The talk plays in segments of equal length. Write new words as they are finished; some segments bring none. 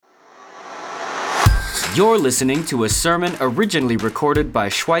You're listening to a sermon originally recorded by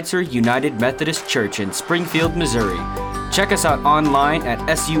Schweitzer United Methodist Church in Springfield, Missouri. Check us out online at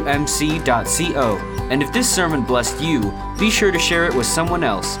sumc.co. And if this sermon blessed you, be sure to share it with someone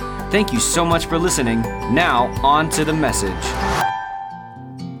else. Thank you so much for listening. Now, on to the message.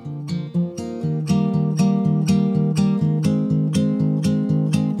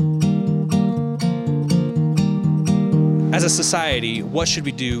 As a society, what should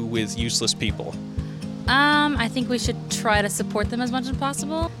we do with useless people? I think we should try to support them as much as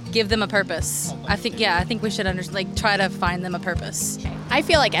possible. Give them a purpose. I think we should try to find them a purpose. I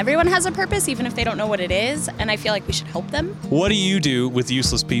feel like everyone has a purpose, even if they don't know what it is, and I feel like we should help them. What do you do with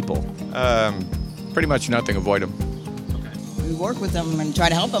useless people? Pretty much nothing. Avoid them. We work with them and try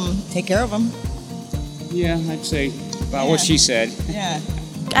to help them, take care of them. Yeah, I'd say about what she said. Yeah.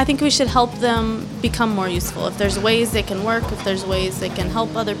 I think we should help them become more useful. If there's ways they can work, if there's ways they can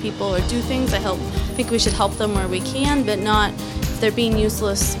help other people or do things, I think we should help them where we can, but not, if they're being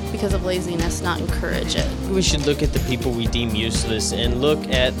useless because of laziness, not encourage it. We should look at the people we deem useless and look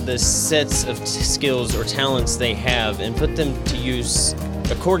at the sets of skills or talents they have and put them to use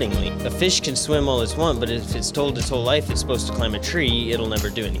accordingly. A fish can swim all it's want, but if it's told its whole life it's supposed to climb a tree, it'll never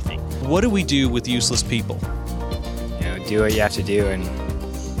do anything. What do we do with useless people? Do what you have to do and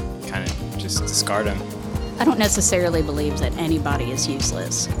kind of just discard them. I don't necessarily believe that anybody is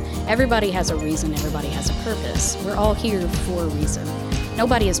useless. Everybody has a reason, everybody has a purpose. We're all here for a reason.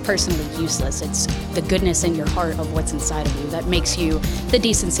 Nobody is personally useless. It's the goodness in your heart of what's inside of you that makes you the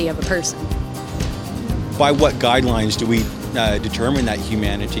decency of a person. By what guidelines do we determine that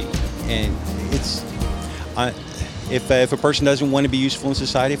humanity? And it's if a person doesn't want to be useful in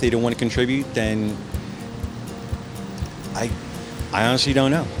society, if they don't want to contribute, then I honestly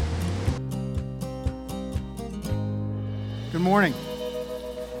don't know. Good morning.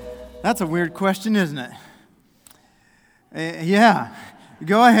 That's a weird question, isn't it? Yeah.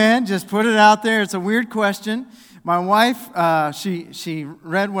 Go ahead, just put it out there. It's a weird question. My wife, she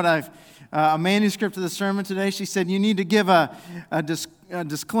read what a manuscript of the sermon today. She said, you need to give a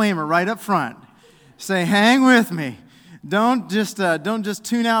disclaimer right up front. Say, hang with me. Don't just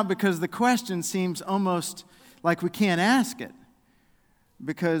tune out because the question seems almost like we can't ask it.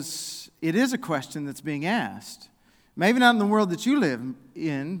 Because it is a question that's being asked. Maybe not in the world that you live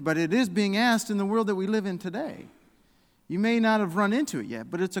in, but it is being asked in the world that we live in today. You may not have run into it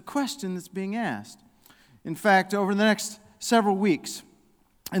yet, but it's a question that's being asked. In fact, over the next several weeks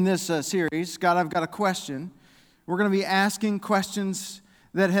in this series, God, I've got a question. We're going to be asking questions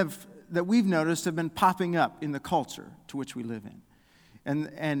that we've noticed have been popping up in the culture to which we live in.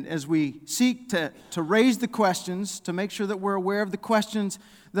 And as we seek to raise the questions, to make sure that we're aware of the questions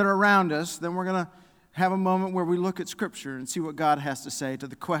that are around us, then we're going to have a moment where we look at Scripture and see what God has to say to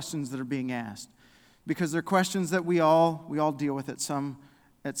the questions that are being asked. Because they're questions that we all deal with at some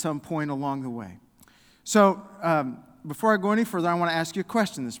point along the way. So, before I go any further, I want to ask you a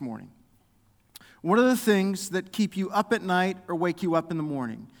question this morning. What are the things that keep you up at night or wake you up in the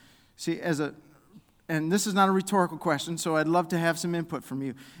morning? See, and this is not a rhetorical question, so I'd love to have some input from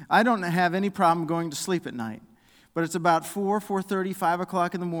you. I don't have any problem going to sleep at night. But it's about 4:30, 5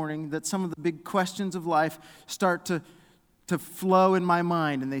 o'clock in the morning that some of the big questions of life start to flow in my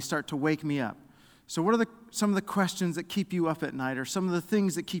mind and they start to wake me up. So what are some of the questions that keep you up at night or some of the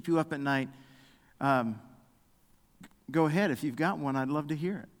things that keep you up at night? Go ahead. If you've got one, I'd love to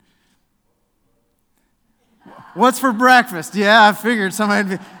hear it. What's for breakfast? Yeah, I figured somebody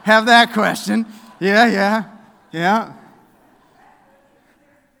would have that question. Yeah.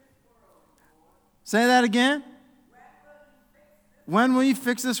 Say that again. When will you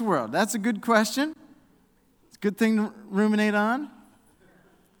fix this world? That's a good question. It's a good thing to ruminate on.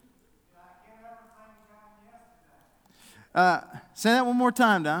 Say that one more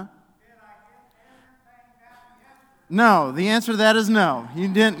time, Don. No, the answer to that is no. You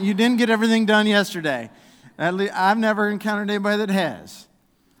didn't get everything done yesterday. At least I've never encountered anybody that has.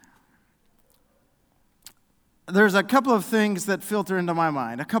 There's a couple of things that filter into my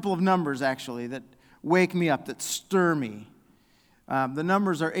mind, a couple of numbers actually that wake me up, that stir me. The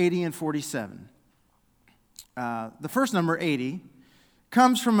numbers are 80 and 47. The first number, 80,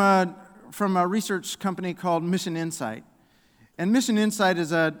 comes from a research company called Mission Insight. And Mission Insight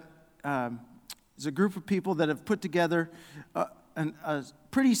is a group of people that have put together a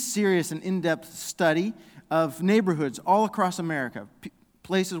pretty serious and in-depth study of neighborhoods all across America,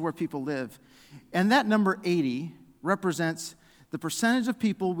 places where people live. And that number 80 represents the percentage of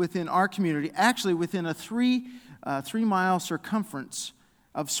people within our community, actually within a 3-mile circumference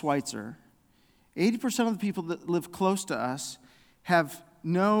of Schweitzer. 80% of the people that live close to us have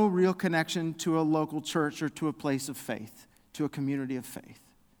no real connection to a local church or to a place of faith, to a community of faith.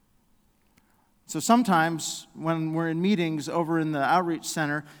 So sometimes when we're in meetings over in the outreach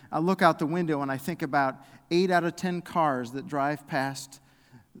center, I look out the window and I think about 8 out of 10 cars that drive past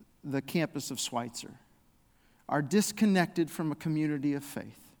the campus of Schweitzer are disconnected from a community of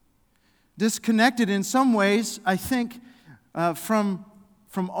faith. Disconnected in some ways, I think, from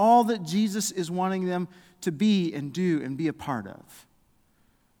all that Jesus is wanting them to be and do and be a part of.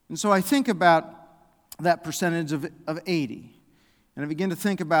 And so I think about that percentage of 80. And I begin to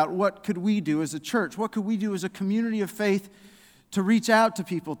think about what could we do as a church? What could we do as a community of faith to reach out to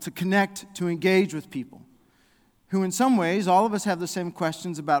people, to connect, to engage with people? Who in some ways, all of us have the same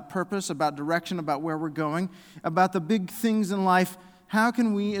questions about purpose, about direction, about where we're going, about the big things in life. How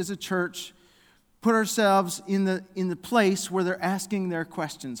can we as a church put ourselves in the place where they're asking their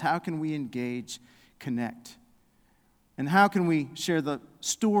questions? How can we engage, connect? And how can we share the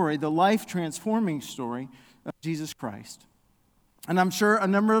story, the life-transforming story of Jesus Christ? And I'm sure a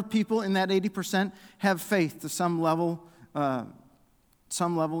number of people in that 80% have faith to some level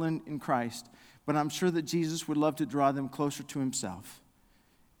in Christ. But I'm sure that Jesus would love to draw them closer to himself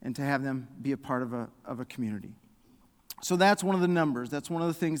and to have them be a part of a community. So that's one of the numbers. That's one of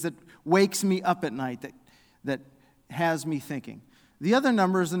the things that wakes me up at night, that has me thinking. The other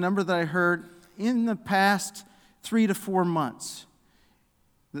number is the number that I heard in the past 3 to 4 months.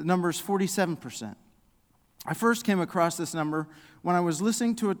 The number is 47%. I first came across this number when I was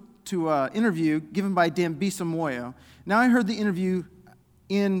listening to an interview given by Dambisa Moyo. Now I heard the interview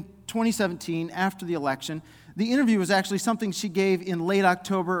in 2017 after the election. The interview was actually something she gave in late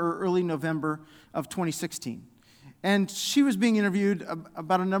October or early November of 2016. And she was being interviewed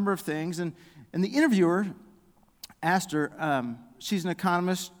about a number of things. And the interviewer asked her, she's an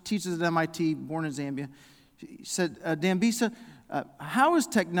economist, teaches at MIT, born in Zambia. She said, Dambisa, how is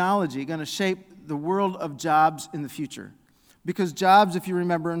technology going to shape the world of jobs in the future? Because jobs, if you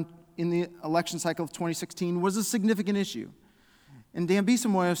remember, in the election cycle of 2016 was a significant issue. And Dambisa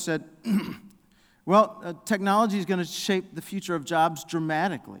Moyo said, technology is going to shape the future of jobs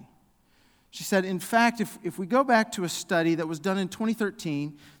dramatically. She said, in fact, if we go back to a study that was done in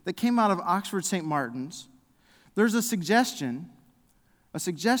 2013 that came out of Oxford St. Martin's, there's a suggestion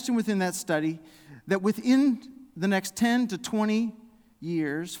within that study that within the next 10 to 20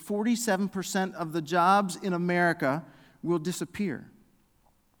 years, 47% of the jobs in America will disappear.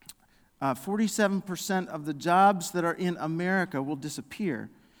 47% of the jobs that are in America will disappear.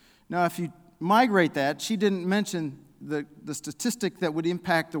 Now, if you migrate that, she didn't mention the statistic that would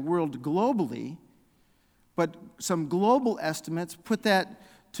impact the world globally, but some global estimates put that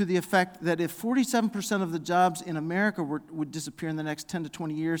to the effect that if 47% of the jobs in America would disappear in the next 10 to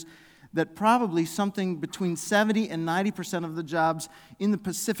 20 years, that probably something between 70 and 90% of the jobs in the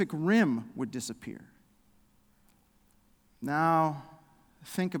Pacific Rim would disappear. Now,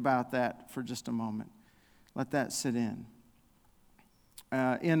 think about that for just a moment. Let that sit in.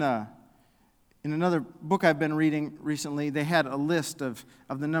 In another book I've been reading recently, they had a list of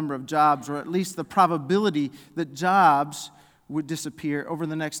the number of jobs, or at least the probability that jobs would disappear over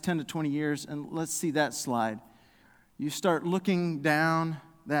the next 10 to 20 years. And let's see that slide. You start looking down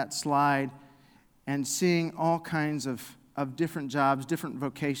that slide and seeing all kinds of different jobs, different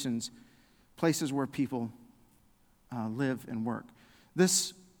vocations, places where people live and work.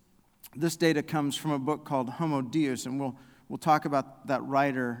 This data comes from a book called Homo Deus, and we'll talk about that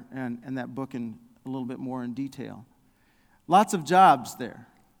writer and that book in a little bit more in detail. Lots of jobs there.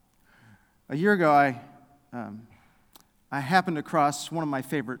 A year ago, I happened across one of my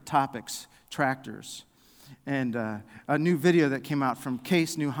favorite topics, tractors, and a new video that came out from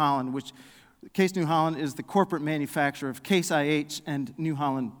Case New Holland, which Case New Holland is the corporate manufacturer of Case IH and New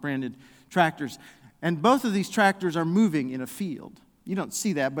Holland branded tractors. And both of these tractors are moving in a field. You don't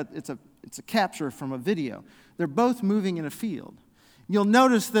see that, but it's a capture from a video. They're both moving in a field. You'll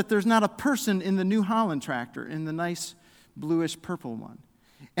notice that there's not a person in the New Holland tractor, in the nice bluish purple one.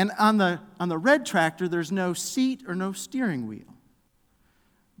 And on the red tractor, there's no seat or no steering wheel.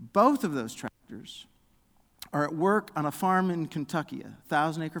 Both of those tractors are at work on a farm in Kentucky, a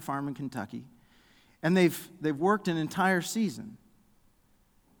 1,000-acre farm in Kentucky, and they've worked an entire season.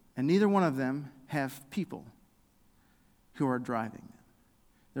 And neither one of them have people who are driving them.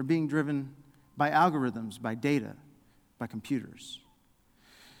 They're being driven by algorithms, by data, by computers.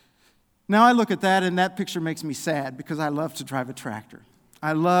 Now I look at that, and that picture makes me sad because I love to drive a tractor.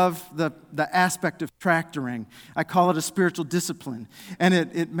 I love the aspect of tractoring. I call it a spiritual discipline, and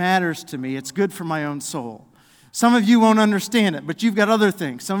it matters to me. It's good for my own soul. Some of you won't understand it, but you've got other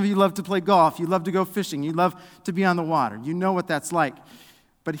things. Some of you love to play golf. You love to go fishing. You love to be on the water. You know what that's like.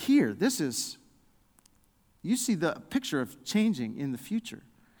 But here, you see the picture of changing in the future.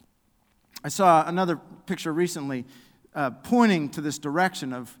 I saw another picture recently pointing to this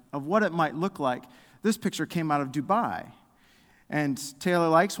direction of what it might look like. This picture came out of Dubai. And Taylor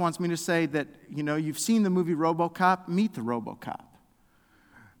Likes wants me to say that, you've seen the movie RoboCop, meet the RoboCop.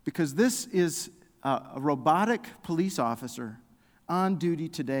 Because this is a robotic police officer on duty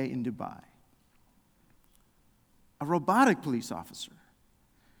today in Dubai. A robotic police officer.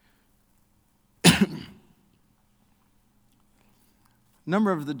 A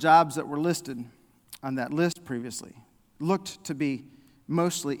number of the jobs that were listed on that list previously looked to be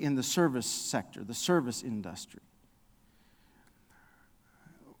mostly in the service sector, the service industry.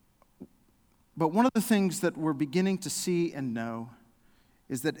 But one of the things that we're beginning to see and know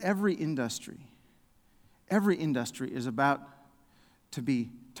is that every industry is about to be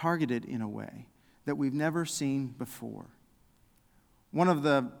targeted in a way that we've never seen before. One of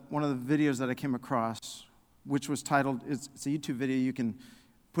the videos that I came across, which was titled, it's a YouTube video, you can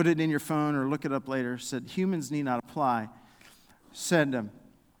put it in your phone or look it up later, said, "Humans Need Not Apply," said,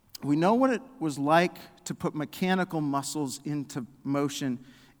 we know what it was like to put mechanical muscles into motion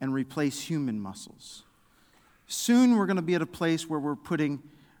and replace human muscles. Soon we're going to be at a place where we're putting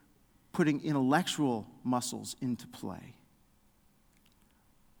intellectual muscles into play.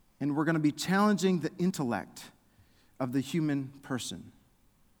 And we're going to be challenging the intellect of the human person.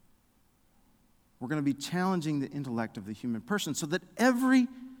 We're going to be challenging the intellect of the human person so that every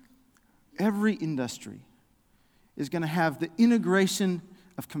industry is going to have the integration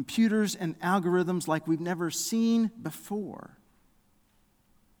of computers and algorithms like we've never seen before.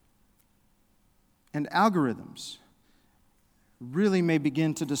 And algorithms really may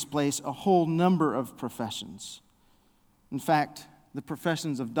begin to displace a whole number of professions. In fact, the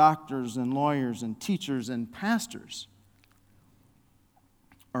professions of doctors and lawyers and teachers and pastors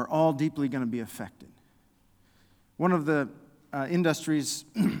are all deeply going to be affected. One of the industries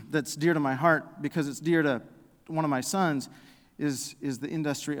that's dear to my heart, because it's dear to one of my sons, is the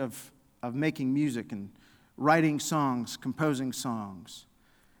industry of making music and writing songs, composing songs.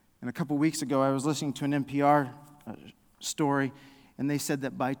 And a couple weeks ago, I was listening to an NPR story, and they said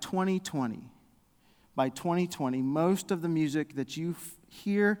that by 2020, most of the music that you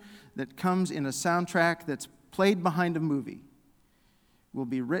hear that comes in a soundtrack that's played behind a movie will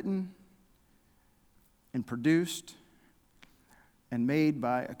be written and produced and made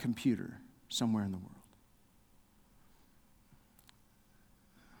by a computer somewhere in the world.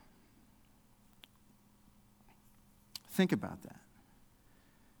 Think about that.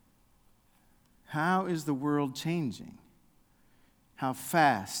 How is the world changing? How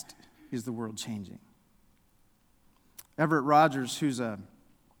fast is the world changing? Everett Rogers, he was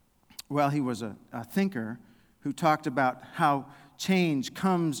a thinker who talked about how change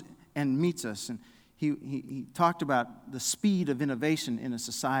comes and meets us. And he talked about the speed of innovation in a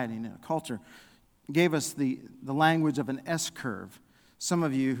society and in a culture. He gave us the language of an S-curve. Some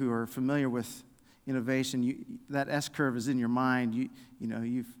of you who are familiar with innovation, that S-curve is in your mind.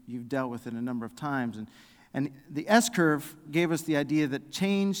 You've dealt with it a number of times. And the S-curve gave us the idea that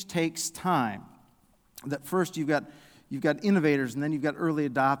change takes time. That first you've got innovators, and then you've got early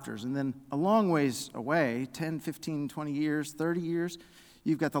adopters. And then a long ways away, 10, 15, 20 years, 30 years,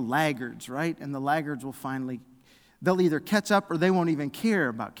 you've got the laggards, right? And the laggards they'll either catch up or they won't even care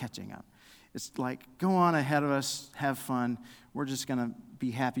about catching up. It's like, go on ahead of us, have fun. We're just going to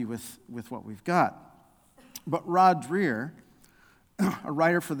be happy with what we've got. But Rod Dreher, a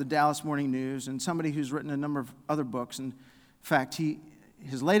writer for the Dallas Morning News and somebody who's written a number of other books, in fact,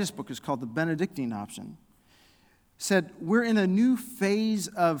 his latest book is called The Benedictine Option, said, we're in a new phase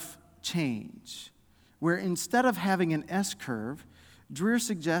of change, where instead of having an S-curve, Dreher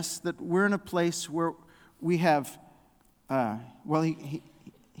suggests that we're in a place where we have, he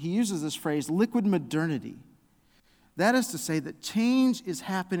uses this phrase, liquid modernity. That is to say that change is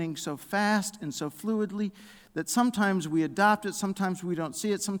happening so fast and so fluidly that sometimes we adopt it, sometimes we don't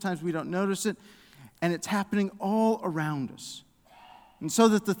see it, sometimes we don't notice it, and it's happening all around us. And so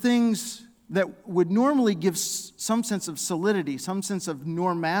that the things that would normally give some sense of solidity, some sense of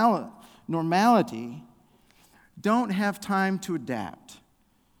normality, don't have time to adapt.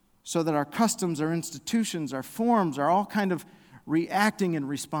 So that our customs, our institutions, our forms are all kind of reacting and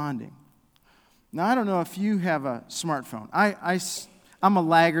responding. Now, I don't know if you have a smartphone. I'm a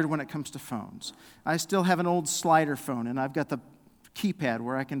laggard when it comes to phones. I still have an old slider phone, and I've got the keypad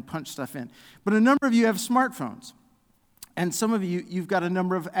where I can punch stuff in. But a number of you have smartphones. And some of you've got a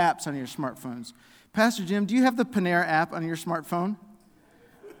number of apps on your smartphones. Pastor Jim, do you have the Panera app on your smartphone?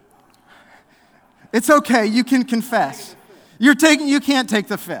 It's okay, you can confess. You can't take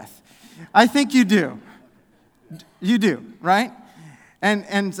the fifth. I think you do. You do, right?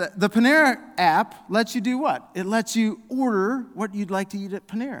 And the Panera app lets you do what? It lets you order what you'd like to eat at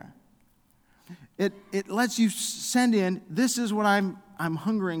Panera. It lets you send in, this is what I'm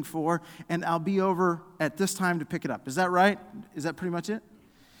hungering for, and I'll be over at this time to pick it up. Is that right? Is that pretty much it?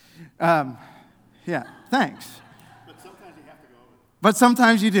 Yeah, thanks. But sometimes you have to go over there. But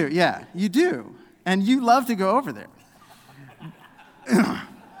sometimes you do, yeah, you do. And you love to go over there.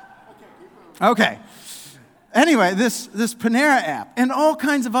 Okay. Anyway, this Panera app and all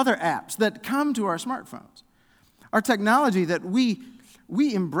kinds of other apps that come to our smartphones are technology that we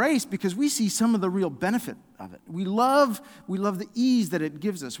embrace because we see some of the real benefit of it. We love the ease that it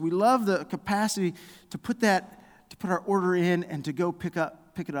gives us. We love the capacity to put our order in and to go pick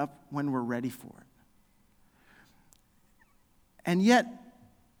it up when we're ready for it. And yet,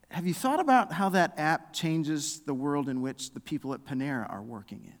 have you thought about how that app changes the world in which the people at Panera are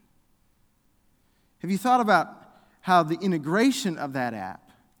working in? Have you thought about how the integration of that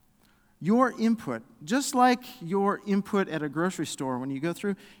app, your input, just like your input at a grocery store when you go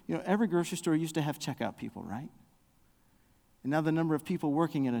through, every grocery store used to have checkout people, right? And now the number of people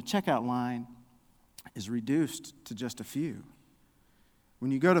working in a checkout line is reduced to just a few.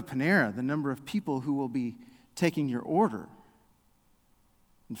 When you go to Panera, the number of people who will be taking your order,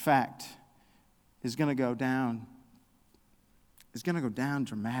 in fact, is going to go down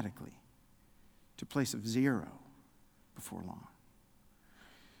dramatically to a place of 0 before long.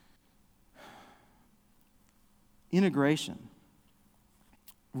 Integration.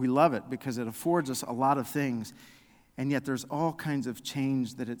 We love it because it affords us a lot of things, and yet there's all kinds of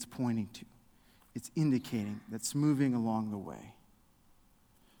change that it's pointing to. It's indicating that's moving along the way.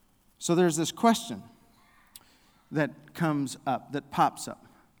 So there's this question that comes up, that pops up.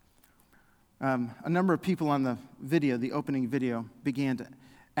 A number of people on the opening video, began to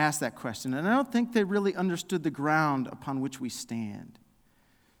ask that question, and I don't think they really understood the ground upon which we stand.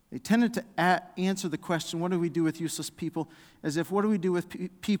 They tended to answer the question, what do we do with useless people, as if, what do we do with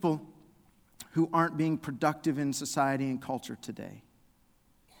people who aren't being productive in society and culture today?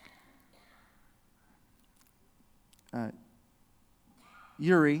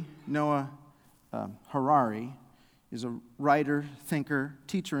 Noah Harari is a writer, thinker,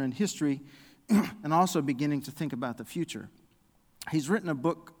 teacher in history, and also beginning to think about the future. He's written a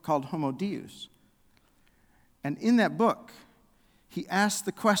book called Homo Deus. And in that book, he asked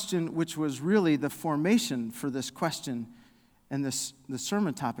the question which was really the formation for this question and the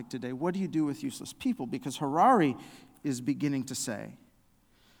sermon topic today. What do you do with useless people? Because Harari is beginning to say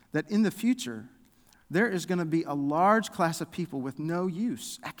that in the future, there is going to be a large class of people with no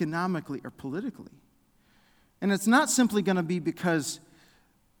use economically or politically. And it's not simply going to be because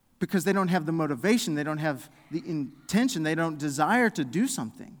they don't have the motivation, they don't have the intention, they don't desire to do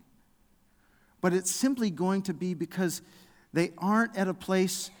something. But it's simply going to be because they aren't at a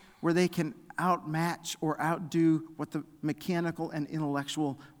place where they can outmatch or outdo what the mechanical and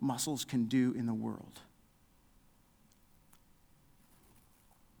intellectual muscles can do in the world.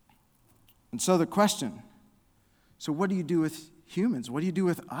 And so the question, so what do you do with humans? What do you do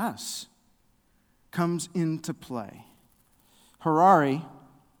with us? Comes into play. Harari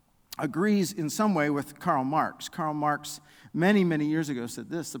agrees in some way with Karl Marx. Karl Marx, many, many years ago, said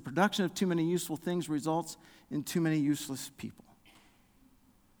this: the production of too many useful things results in too many useless people.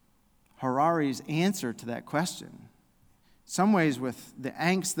 Harari's answer to that question, in some ways with the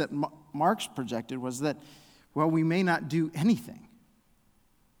angst that Marx projected, was that, well, we may not do anything.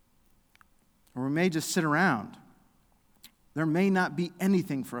 Or we may just sit around. There may not be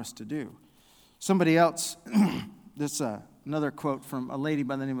anything for us to do. Somebody else, another quote from a lady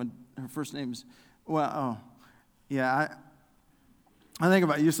by the name of, her first name is, I think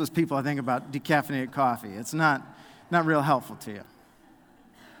about useless people, I think about decaffeinated coffee. It's not real helpful to you.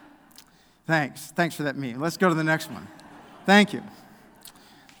 Thanks for that meme. Let's go to the next one. Thank you.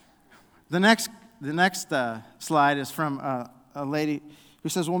 The next slide is from a lady who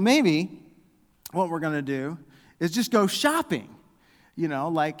says, well, maybe what we're going to do is just go shopping.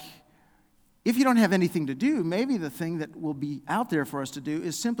 If you don't have anything to do, maybe the thing that will be out there for us to do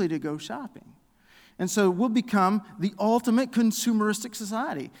is simply to go shopping. And so we'll become the ultimate consumeristic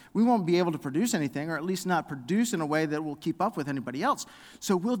society. We won't be able to produce anything, or at least not produce in a way that will keep up with anybody else.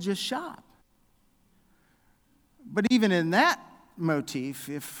 So we'll just shop. But even in that motif,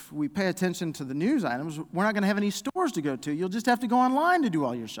 if we pay attention to the news items, we're not going to have any stores to go to. You'll just have to go online to do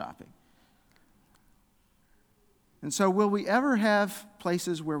all your shopping. And so will we ever have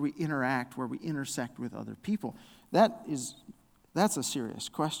places where we interact, where we intersect with other people? That's a serious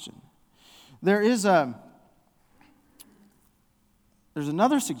question. There is a there's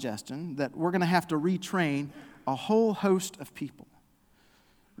another suggestion that we're going to have to retrain a whole host of people.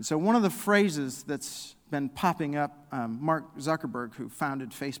 And so one of the phrases that's been popping up, Mark Zuckerberg, who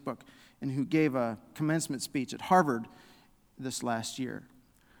founded Facebook and who gave a commencement speech at Harvard this last year,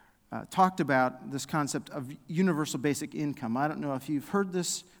 talked about this concept of universal basic income. I don't know if you've heard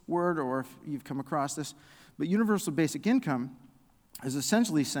this word or if you've come across this, but universal basic income is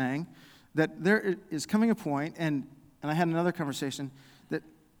essentially saying that there is coming a point, and I had another conversation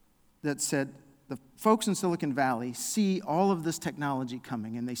that said the folks in Silicon Valley see all of this technology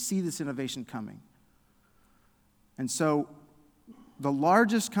coming, and they see this innovation coming. And so the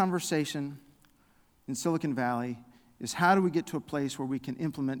largest conversation in Silicon Valley is how do we get to a place where we can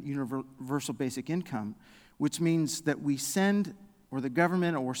implement universal basic income, which means that we send, or the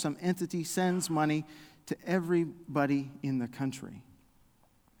government or some entity sends money to everybody in the country.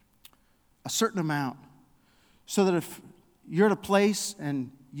 A certain amount. So that if you're at a place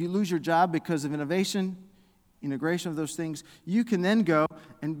and you lose your job because of innovation, integration of those things, you can then go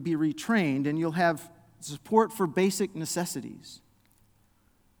and be retrained and you'll have support for basic necessities.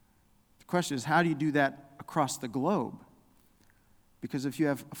 The question is, how do you do that across the globe? Because if you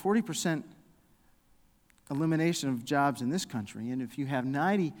have a 40% elimination of jobs in this country, and if you have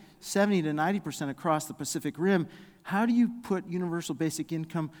 70 to 90% across the Pacific Rim, how do you put universal basic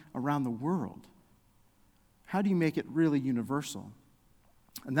income around the world? How do you make it really universal?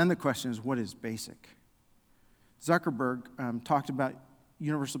 And then the question is, what is basic? Zuckerberg talked about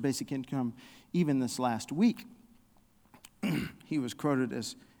universal basic income even this last week. He was quoted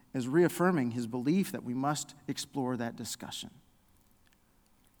as reaffirming his belief that we must explore that discussion.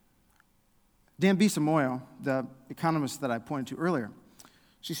 Dan Bisamoyo, the economist that I pointed to earlier,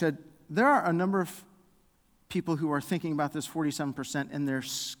 she said, there are a number of people who are thinking about this 47%, and they're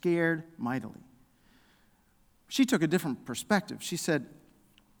scared mightily. She took a different perspective. She said,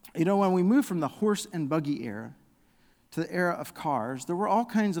 when we moved from the horse and buggy era to the era of cars, there were all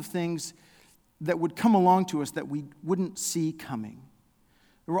kinds of things that would come along to us that we wouldn't see coming.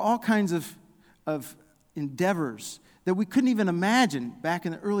 There were all kinds of endeavors that we couldn't even imagine back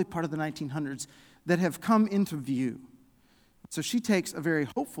in the early part of the 1900s that have come into view. So she takes a very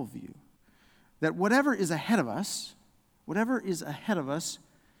hopeful view that whatever is ahead of us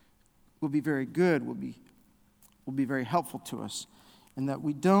will be very good, will be very helpful to us, and that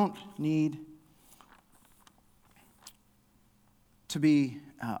we don't need to be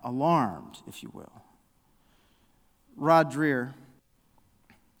alarmed, if you will. Rod Dreher,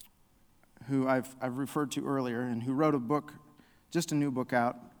 who I've referred to earlier, and who wrote a book, just a new book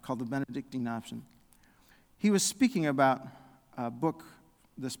out, called The Benedictine Option. He was speaking about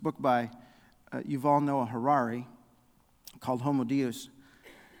this book by Yuval Noah Harari, called Homo Deus.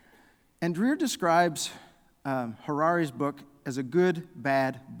 And Dreher describes Harari's book as a good,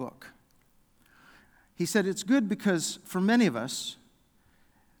 bad book. He said it's good because for many of us,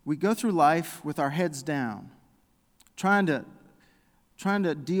 we go through life with our heads down, trying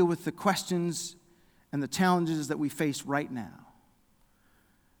to deal with the questions and the challenges that we face right now.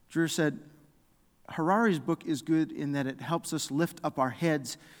 Dreher said, Harari's book is good in that it helps us lift up our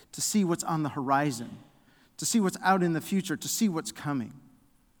heads to see what's on the horizon, to see what's out in the future, to see what's coming.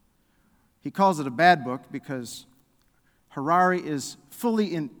 He calls it a bad book because Harari is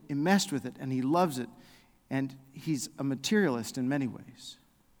fully enmeshed with it, and he loves it, and he's a materialist in many ways.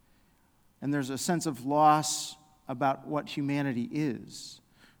 And there's a sense of loss about what humanity is,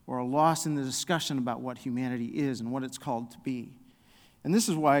 or a loss in the discussion about what humanity is and what it's called to be. And this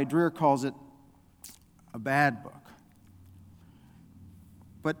is why Dreher calls it a bad book.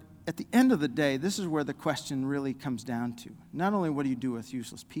 But at the end of the day, this is where the question really comes down to. Not only what do you do with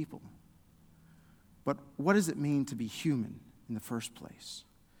useless people, but what does it mean to be human in the first place?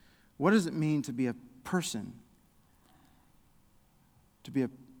 What does it mean to be a person, to be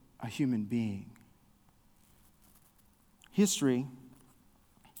a human being? History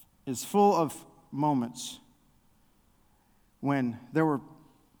is full of moments when there were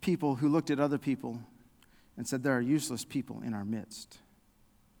people who looked at other people and said, there are useless people in our midst.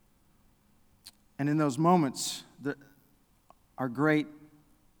 And in those moments, there are great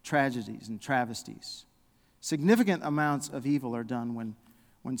tragedies and travesties. Significant amounts of evil are done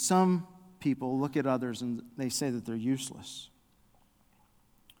when some people look at others and they say that they're useless.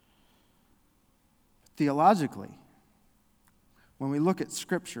 Theologically, when we look at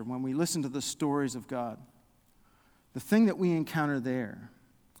Scripture, when we listen to the stories of God, the thing that we encounter there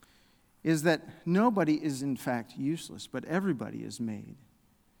is that nobody is in fact useless, but everybody is made,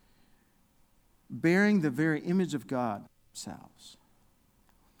 bearing the very image of God themselves.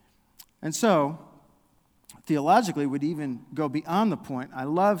 And so, theologically would even go beyond the point. I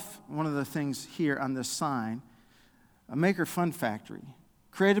love one of the things here on this sign, a maker fun factory,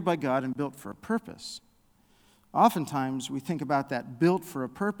 created by God and built for a purpose. Oftentimes, we think about that built for a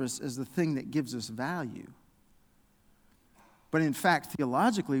purpose as the thing that gives us value. But in fact,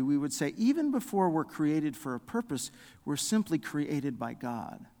 theologically, we would say even before we're created for a purpose, we're simply created by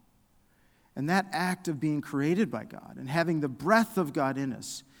God. And that act of being created by God and having the breath of God in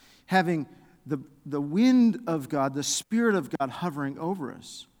us, having the wind of God, the Spirit of God hovering over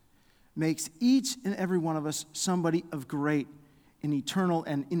us, makes each and every one of us somebody of great and eternal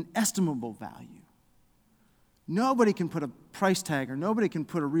and inestimable value. Nobody can put a price tag or nobody can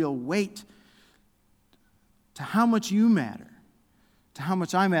put a real weight to how much you matter, to how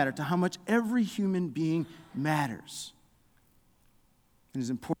much I matter, to how much every human being matters and is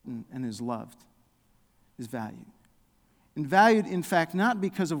important and is loved, is valued. And valued, in fact, not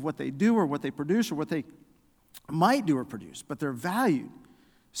because of what they do or what they produce or what they might do or produce, but they're valued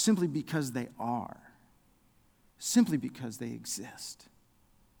simply because they are, simply because they exist.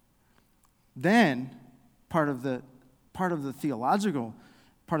 Then, part of the theological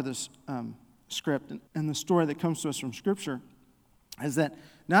part of this script and the story that comes to us from Scripture is that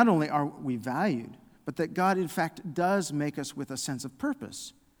not only are we valued, but that God, in fact, does make us with a sense of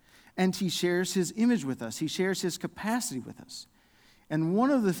purpose. And He shares His image with us. He shares His capacity with us. And one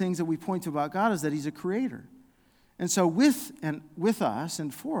of the things that we point to about God is that He's a creator. And so with us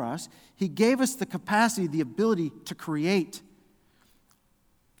and for us, He gave us the capacity, the ability to create.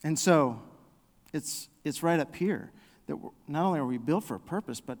 And so it's right up here that not only are we built for a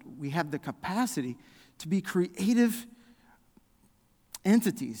purpose, but we have the capacity to be creative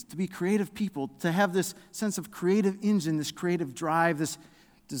entities, to be creative people, to have this sense of creative engine, this creative drive, this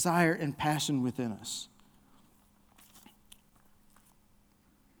desire and passion within us.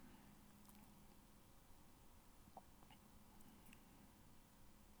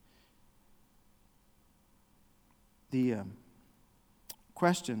 The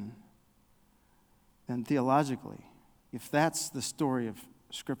question, then theologically, if that's the story of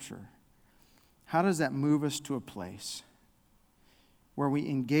Scripture, how does that move us to a place where we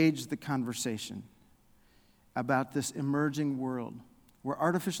engage the conversation about this emerging world, where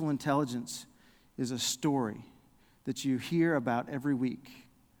artificial intelligence is a story that you hear about every week,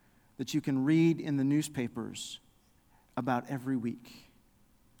 that you can read in the newspapers about every week?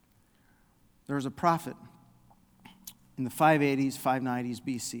 There was a prophet in the 580s, 590s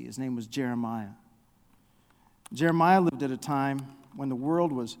BC. His name was Jeremiah. Jeremiah lived at a time when the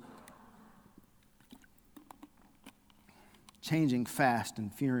world was changing fast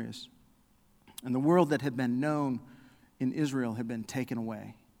and furious. And the world that had been known in Israel had been taken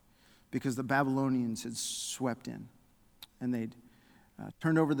away because the Babylonians had swept in. And they'd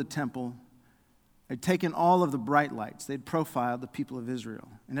turned over the temple. They'd taken all of the bright lights. They'd profiled the people of Israel.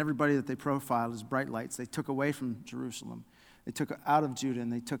 And everybody that they profiled as bright lights, they took away from Jerusalem. They took out of Judah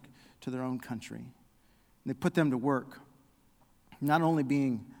and they took to their own country. And they put them to work, not only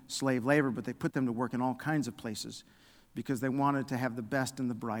being slave labor, but they put them to work in all kinds of places because they wanted to have the best and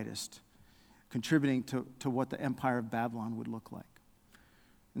the brightest, contributing to what the empire of Babylon would look like.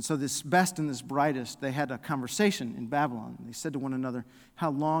 And so this best and this brightest, they had a conversation in Babylon. They said to one another, how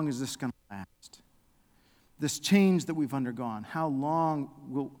long is this going to last? This change that we've undergone, how long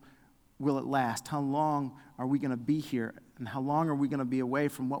will it last? How long are we going to be here? And how long are we going to be away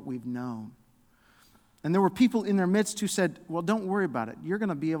from what we've known? And there were people in their midst who said, well, don't worry about it. You're going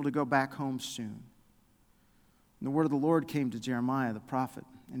to be able to go back home soon. And the word of the Lord came to Jeremiah, the prophet,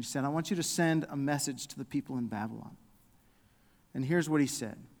 and he said, I want you to send a message to the people in Babylon. And here's what he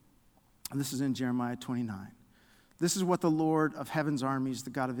said. And this is in Jeremiah 29. This is what the Lord of heaven's armies,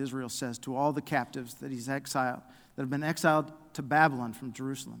 the God of Israel, says to all the captives that he's exiled, that have been exiled to Babylon from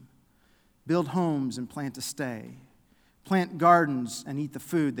Jerusalem. Build homes and plant a stay. Plant gardens and eat the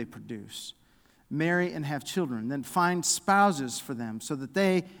food they produce. Marry and have children. Then find spouses for them so that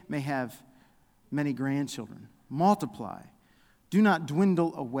they may have many grandchildren. Multiply. Do not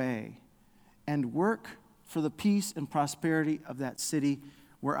dwindle away. And work for the peace and prosperity of that city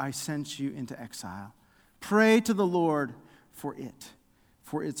where I sent you into exile. Pray to the Lord for it,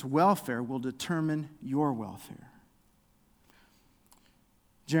 for its welfare will determine your welfare.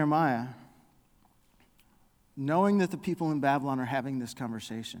 Jeremiah, knowing that the people in Babylon are having this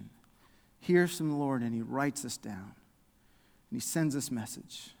conversation, hears from the Lord and he writes this down. And he sends this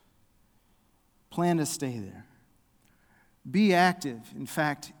message. Plan to stay there. Be active. In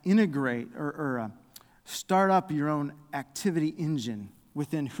fact, integrate or start up your own activity engine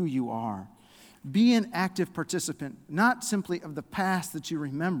within who you are. Be an active participant, not simply of the past that you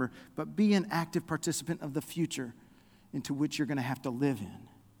remember, but be an active participant of the future into which you're going to have to live in.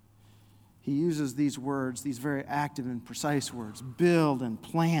 He uses these words, these very active and precise words: build and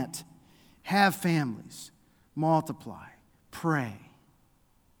plant, have families, multiply, pray.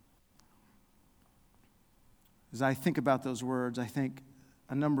 As I think about those words, I think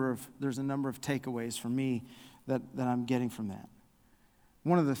there's a number of takeaways for me that I'm getting from that.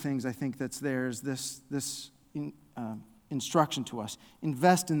 One of the things I think that's there is this instruction to us: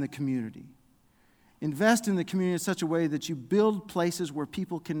 invest in the community. Invest in the community in such a way that you build places where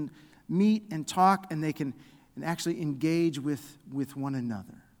people can meet and talk, and they can actually engage with one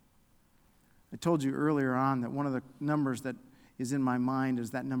another. I told you earlier on that one of the numbers that is in my mind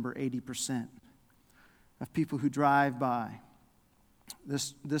is that number 80% of people who drive by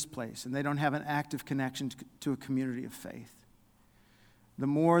this place and they don't have an active connection to a community of faith. The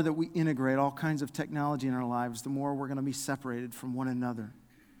more that we integrate all kinds of technology in our lives, the more we're going to be separated from one another.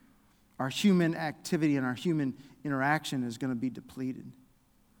 Our human activity and our human interaction is going to be depleted.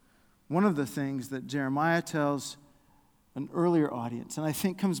 One of the things that Jeremiah tells an earlier audience, and I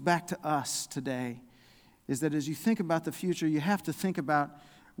think comes back to us today, is that as you think about the future, you have to think about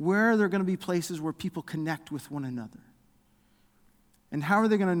where are there going to be places where people connect with one another. And how are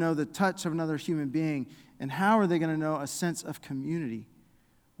they going to know the touch of another human being? And how are they going to know a sense of community?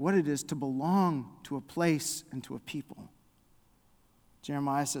 What it is to belong to a place and to a people.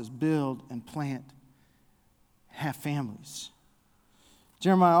 Jeremiah says, build and plant, have families.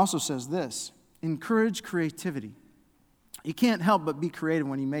 Jeremiah also says this: encourage creativity. You can't help but be creative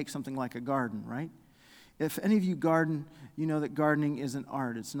when you make something like a garden, right? If any of you garden, you know that gardening is an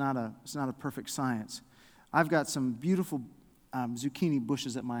art. It's not a perfect science. I've got some beautiful zucchini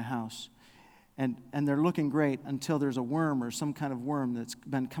bushes at my house, and they're looking great until there's a worm or some kind of worm that's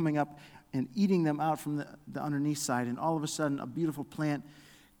been coming up and eating them out from the underneath side, and all of a sudden a beautiful plant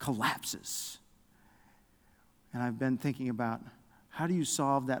collapses. And I've been thinking about, how do you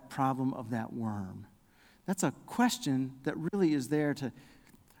solve that problem of that worm? That's a question that really is there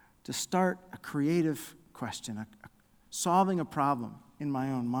to start a creative question, solving a problem in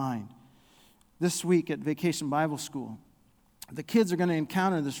my own mind. This week at Vacation Bible School, the kids are going to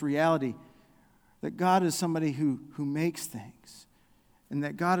encounter this reality that God is somebody who makes things, and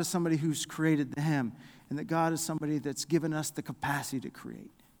that God is somebody who's created them, and that God is somebody that's given us the capacity to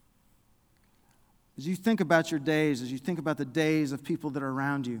create. As you think about your days, as you think about the days of people that are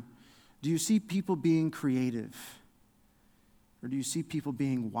around you, do you see people being creative? Or do you see people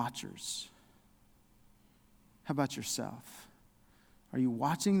being watchers? How about yourself? Are you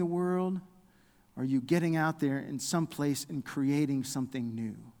watching the world? Or are you getting out there in some place and creating something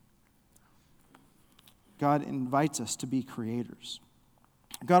new? God invites us to be creators.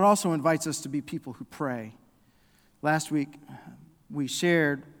 God also invites us to be people who pray. Last week, we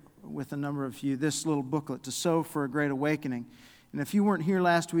shared with a number of you this little booklet, To Sow for a Great Awakening. And if you weren't here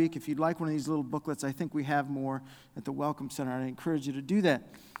last week, if you'd like one of these little booklets, I think we have more at the Welcome Center. I encourage you to do that.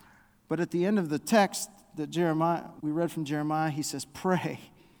 But at the end of the text that we read from Jeremiah, he says, pray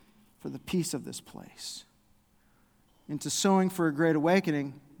for the peace of this place. Into sowing for a great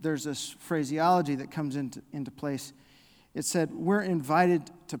awakening, there's this phraseology that comes into place. It said, we're invited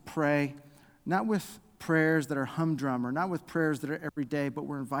to pray, not with prayers that are humdrum, or not with prayers that are every day, but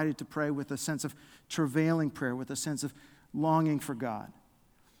we're invited to pray with a sense of travailing prayer, with a sense of longing for God.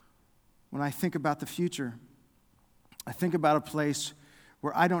 When I think about the future, I think about a place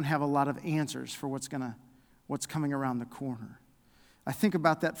where I don't have a lot of answers for what's coming around the corner. I think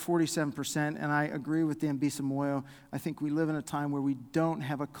about that 47%, and I agree with Dan Bisamoyo. I think we live in a time where we don't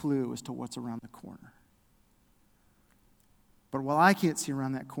have a clue as to what's around the corner. But while I can't see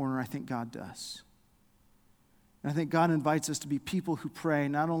around that corner, I think God does. And I think God invites us to be people who pray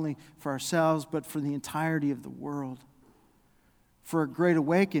not only for ourselves, but for the entirety of the world, for a great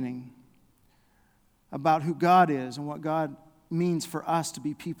awakening about who God is and what God means for us to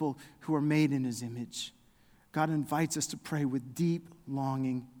be people who are made in His image. God invites us to pray with deep,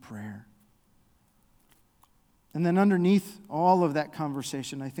 longing prayer. And then underneath all of that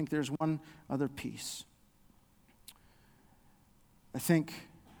conversation, I think there's one other piece. I think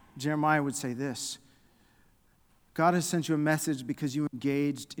Jeremiah would say this: God has sent you a message because you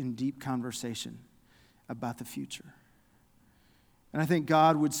engaged in deep conversation about the future. And I think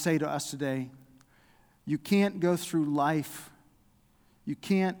God would say to us today, you can't go through life, you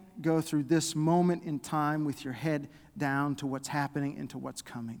can't go through this moment in time with your head down to what's happening and to what's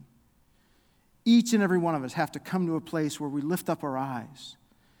coming. Each and every one of us have to come to a place where we lift up our eyes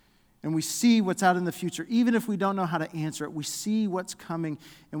And we see what's out in the future. Even if we don't know how to answer it, we see what's coming,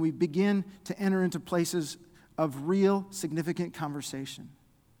 and we begin to enter into places of real, significant conversation.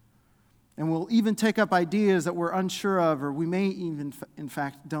 And we'll even take up ideas that we're unsure of, or we may even, in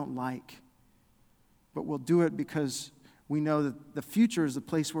fact, don't like. But we'll do it because we know that the future is the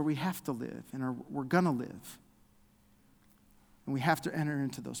place where we have to live, and we're going to live. And we have to enter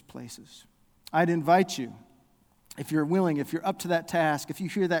into those places. I'd invite you, if you're willing, if you're up to that task, if you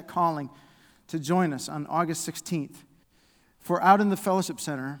hear that calling, to join us on August 16th. For out in the Fellowship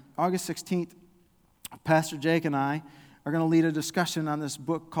Center, August 16th, Pastor Jake and I are going to lead a discussion on this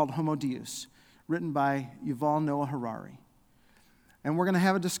book called Homo Deus, written by Yuval Noah Harari. And we're going to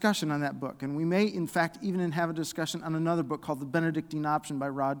have a discussion on that book. And we may, in fact, even have a discussion on another book called The Benedictine Option by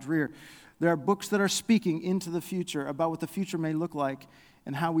Rod Dreher. There are books that are speaking into the future about what the future may look like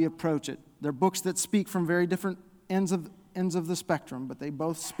and how we approach it. They're books that speak from very different ends of the spectrum, but they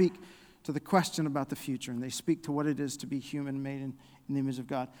both speak to the question about the future, and they speak to what it is to be human, made in the image of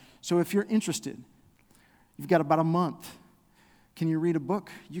God. So if you're interested, you've got about a month. Can you read a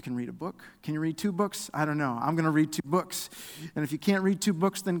book? You can read a book. Can you read 2 books? I don't know. I'm going to read 2 books. And if you can't read 2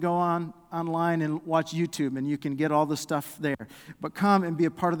 books, then go online and watch YouTube, and you can get all the stuff there. But come and be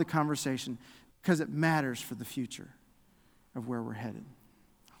a part of the conversation, because it matters for the future of where we're headed.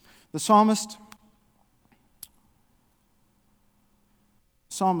 The psalmist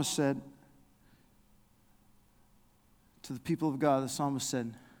said to the people of God, the psalmist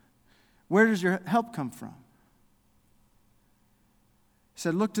said, "Where does your help come from?" He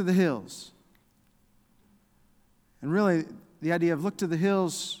said, "Look to the hills." And really, the idea of look to the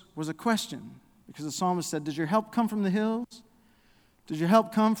hills was a question, because the psalmist said, does your help come from the hills? Does your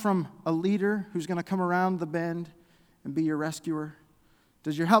help come from a leader who's going to come around the bend and be your rescuer?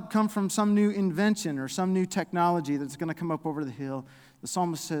 Does your help come from some new invention or some new technology that's going to come up over the hill? The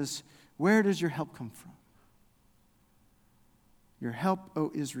psalmist says, where does your help come from? Your help,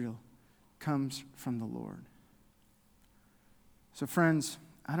 O Israel, comes from the Lord. So friends,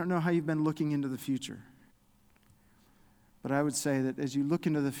 I don't know how you've been looking into the future, but I would say that as you look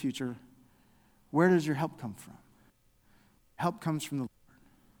into the future, where does your help come from? Help comes from the Lord.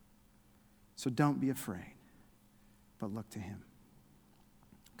 So don't be afraid, but look to Him.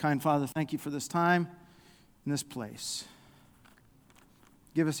 Kind Father, thank you for this time in this place.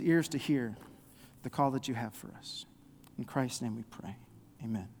 Give us ears to hear the call that you have for us. In Christ's name we pray.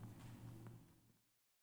 Amen.